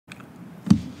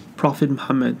Prophet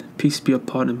Muhammad, peace be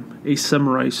upon him, a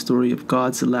summarized story of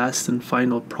God's last and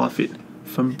final prophet,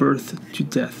 from birth to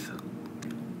death,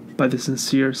 by the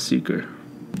sincere seeker.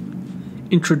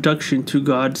 Introduction to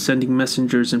God sending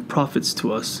messengers and prophets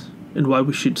to us, and why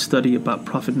we should study about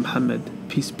Prophet Muhammad,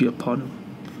 peace be upon him.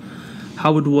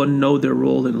 How would one know their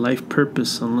role and life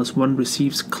purpose unless one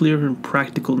receives clear and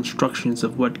practical instructions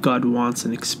of what God wants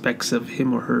and expects of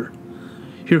him or her?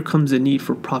 Here comes the need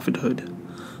for prophethood.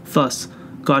 Thus,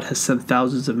 God has sent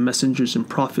thousands of messengers and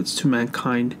prophets to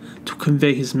mankind to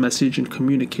convey his message and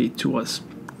communicate to us.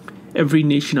 Every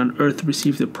nation on earth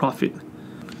received a prophet.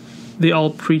 They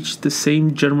all preached the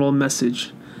same general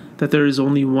message, that there is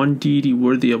only one deity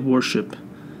worthy of worship.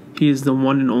 He is the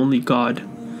one and only God,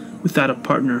 without a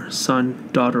partner, son,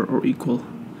 daughter, or equal.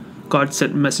 God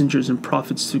sent messengers and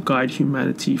prophets to guide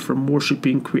humanity from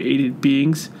worshiping created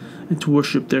beings and to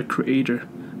worship their Creator,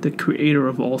 the Creator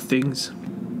of all things.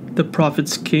 The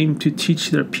prophets came to teach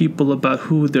their people about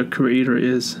who their Creator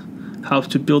is, how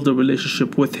to build a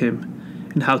relationship with Him,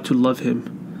 and how to love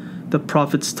Him. The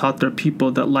prophets taught their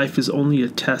people that life is only a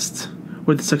test,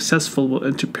 where the successful will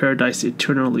enter paradise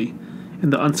eternally,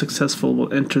 and the unsuccessful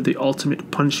will enter the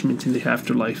ultimate punishment in the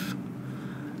afterlife.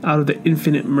 Out of the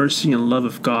infinite mercy and love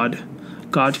of God,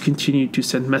 God continued to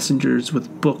send messengers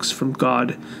with books from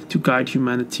God to guide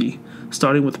humanity,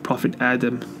 starting with Prophet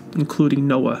Adam, including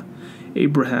Noah,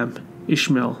 Abraham,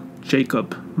 Ishmael,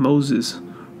 Jacob, Moses,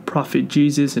 Prophet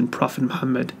Jesus, and Prophet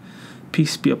Muhammad,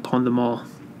 peace be upon them all.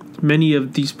 Many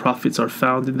of these prophets are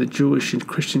found in the Jewish and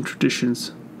Christian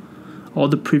traditions. All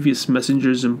the previous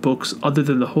messengers and books other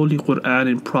than the Holy Quran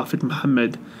and Prophet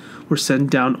Muhammad were sent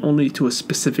down only to a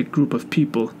specific group of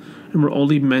people and were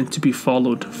only meant to be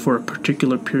followed for a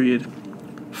particular period.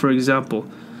 For example,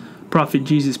 Prophet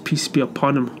Jesus, peace be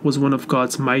upon him, was one of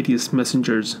God's mightiest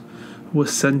messengers, who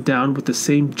was sent down with the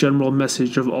same general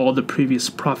message of all the previous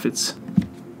prophets,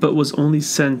 but was only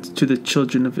sent to the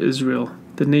children of Israel,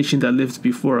 the nation that lived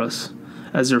before us,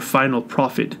 as their final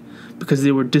prophet, because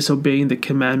they were disobeying the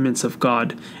commandments of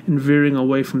God and veering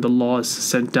away from the laws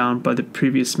sent down by the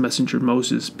previous messenger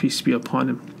Moses, peace be upon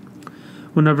him.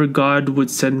 Whenever God would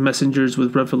send messengers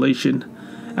with revelation,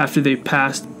 after they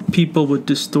passed, people would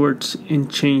distort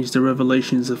and change the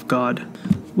revelations of God.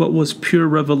 What was pure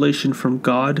revelation from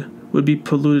God would be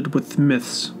polluted with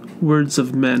myths, words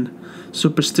of men,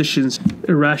 superstitions,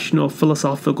 irrational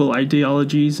philosophical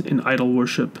ideologies, and idol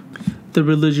worship. The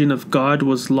religion of God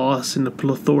was lost in a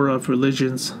plethora of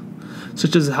religions,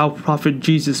 such as how Prophet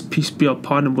Jesus, peace be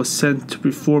upon him, was sent to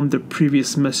reform the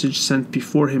previous message sent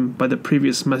before him by the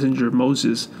previous messenger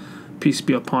Moses, peace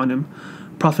be upon him.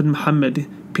 Prophet Muhammad,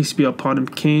 peace be upon him,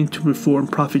 came to reform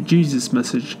Prophet Jesus'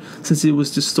 message, since it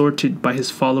was distorted by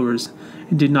his followers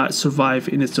and did not survive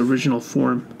in its original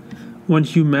form. When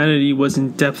humanity was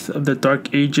in depth of the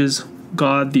dark ages,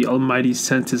 God the Almighty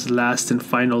sent his last and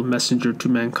final messenger to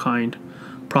mankind,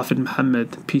 Prophet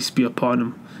Muhammad, peace be upon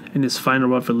him, and his final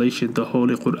revelation, the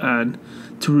Holy Quran,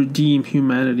 to redeem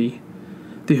humanity.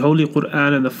 The Holy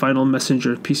Quran and the final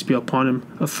messenger, peace be upon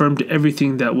him, affirmed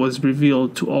everything that was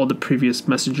revealed to all the previous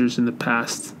messengers in the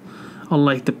past.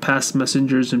 Unlike the past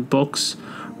messengers and books,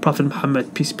 Prophet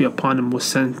Muhammad, peace be upon him, was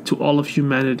sent to all of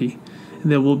humanity,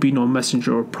 and there will be no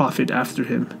messenger or prophet after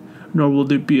him, nor will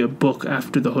there be a book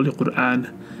after the Holy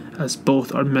Quran, as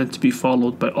both are meant to be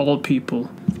followed by all people,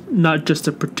 not just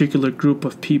a particular group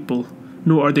of people,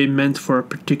 nor are they meant for a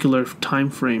particular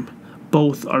time frame.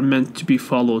 Both are meant to be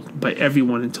followed by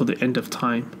everyone until the end of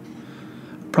time.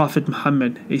 Prophet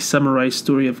Muhammad, a summarized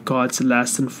story of God's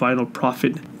last and final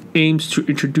prophet, aims to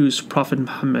introduce Prophet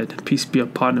Muhammad, peace be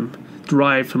upon him,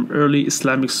 derived from early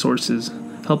Islamic sources,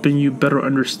 helping you better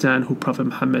understand who Prophet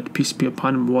Muhammad, peace be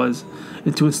upon him, was,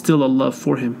 and to instill a love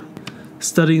for him.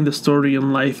 Studying the story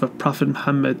and life of Prophet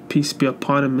Muhammad, peace be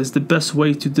upon him, is the best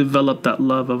way to develop that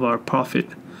love of our Prophet.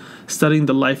 Studying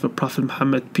the life of Prophet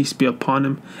Muhammad, peace be upon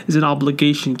him, is an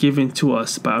obligation given to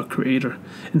us by our Creator,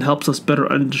 and helps us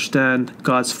better understand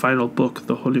God's final book,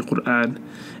 the Holy Quran,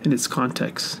 in its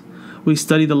context. We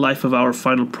study the life of our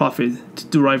final prophet to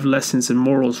derive lessons and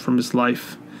morals from his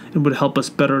life, and would help us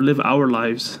better live our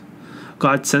lives.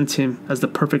 God sent him as the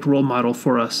perfect role model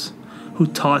for us, who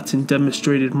taught and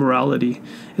demonstrated morality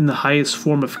in the highest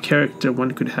form of character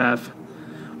one could have.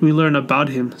 We learn about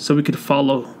him so we could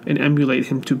follow and emulate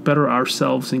him to better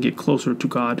ourselves and get closer to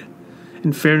God.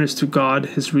 In fairness to God,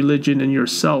 his religion, and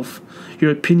yourself,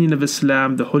 your opinion of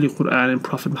Islam, the Holy Quran, and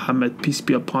Prophet Muhammad, peace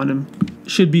be upon him,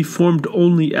 should be formed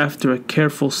only after a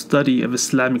careful study of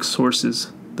Islamic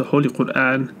sources, the Holy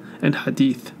Quran and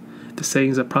Hadith, the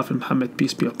sayings of Prophet Muhammad,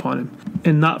 peace be upon him,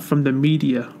 and not from the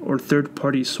media or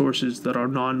third-party sources that are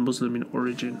non-Muslim in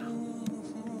origin.